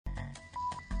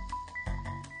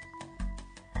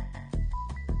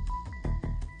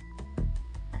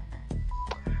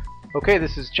Okay,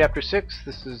 this is chapter 6.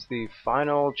 This is the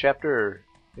final chapter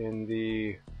in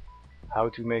the how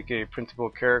to make a printable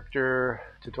character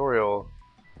tutorial.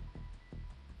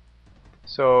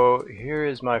 So here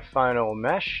is my final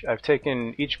mesh. I've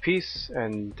taken each piece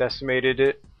and decimated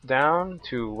it down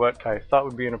to what I thought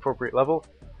would be an appropriate level.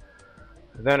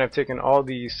 Then I've taken all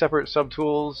the separate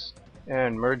subtools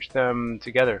and merged them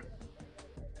together.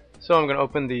 So I'm going to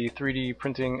open the 3D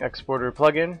printing exporter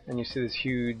plugin, and you see this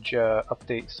huge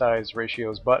update size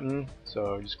ratios button.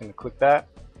 So I'm just going to click that,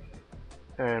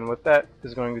 and what that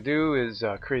is going to do is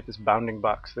create this bounding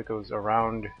box that goes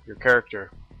around your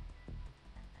character.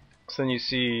 So then you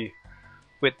see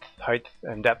width, height,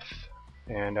 and depth,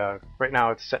 and right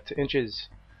now it's set to inches,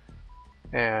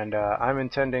 and I'm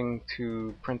intending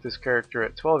to print this character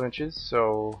at 12 inches,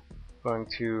 so I'm going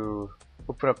to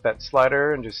open up that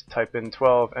slider and just type in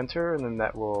 12, enter, and then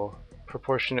that will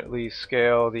proportionately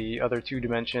scale the other two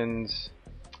dimensions.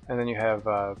 And then you have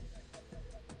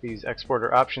these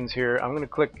exporter options here. I'm going to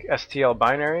click STL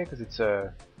binary because it's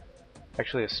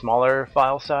actually a smaller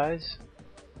file size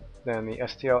than the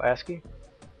STL ASCII.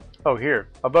 Oh, here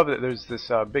above it there's this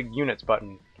big units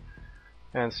button,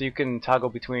 and so you can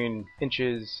toggle between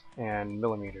inches and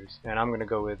millimeters, and I'm going to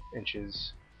go with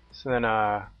inches. So then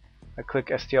I click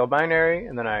STL binary,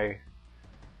 and then I'm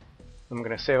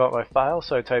going to save out my file.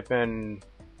 So I type in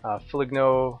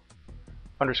Feligno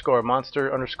 _ monster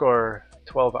 _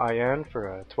 12in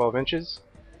for 12 inches.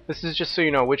 This is just so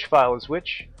you know which file is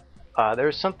which.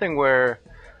 There's something where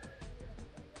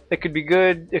it could be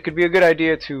good. It could be a good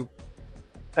idea to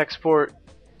export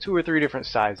 2 or 3 different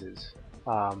sizes.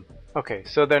 Okay,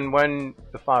 so then when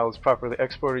the file is properly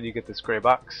exported, you get this gray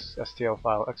box, STL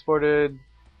file exported,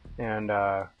 and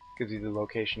gives you the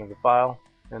location of the file,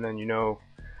 and then you know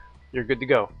you're good to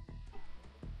go.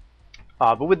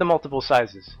 But with the multiple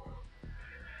sizes,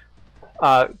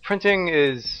 printing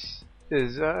is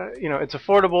you know, it's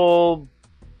affordable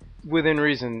within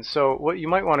reason. So what you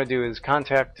might want to do is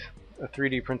contact a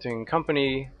 3D printing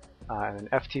company and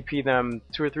FTP them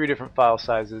 2 or 3 different file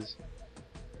sizes,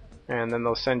 and then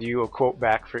they'll send you a quote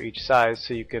back for each size,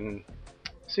 so you can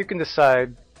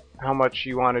decide how much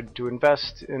you wanted to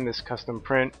invest in this custom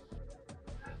print.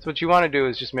 So what you want to do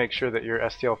is just make sure that your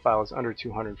STL file is under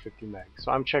 250 meg.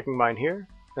 So I'm checking mine here,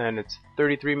 and it's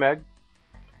 33 meg,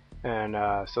 and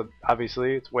so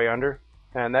obviously it's way under,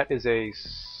 and that is a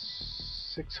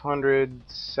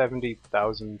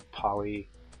 670,000 poly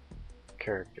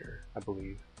character, I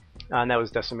believe, and that was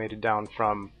decimated down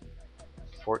from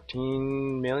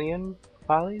 14 million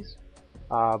polys.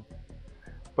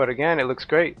 But again, it looks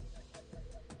great.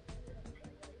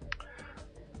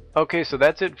 Okay, so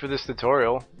that's it for this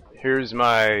tutorial. Here's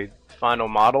my final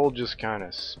model just kind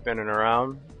of spinning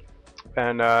around.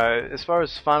 And as far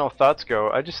as final thoughts go,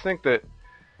 I just think that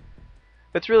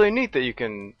it's really neat that you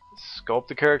can sculpt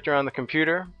a character on the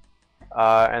computer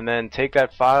and then take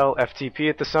that file, FTP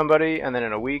it to somebody, and then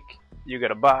in a week you get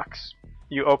a box.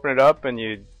 You open it up and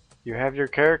you have your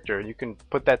character. You can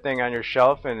put that thing on your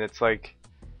shelf, and it's like,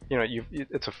 you know,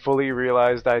 it's a fully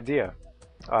realized idea.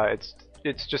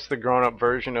 It's just the grown-up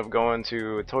version of going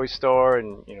to a toy store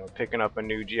and, you know, picking up a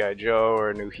new G.I. Joe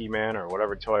or a new He-Man or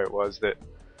whatever toy it was that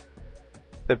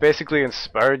basically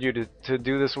inspired you to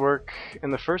do this work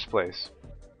in the first place.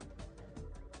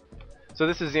 So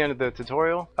this is the end of the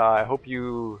tutorial. I hope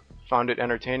you found it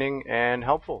entertaining and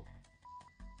helpful.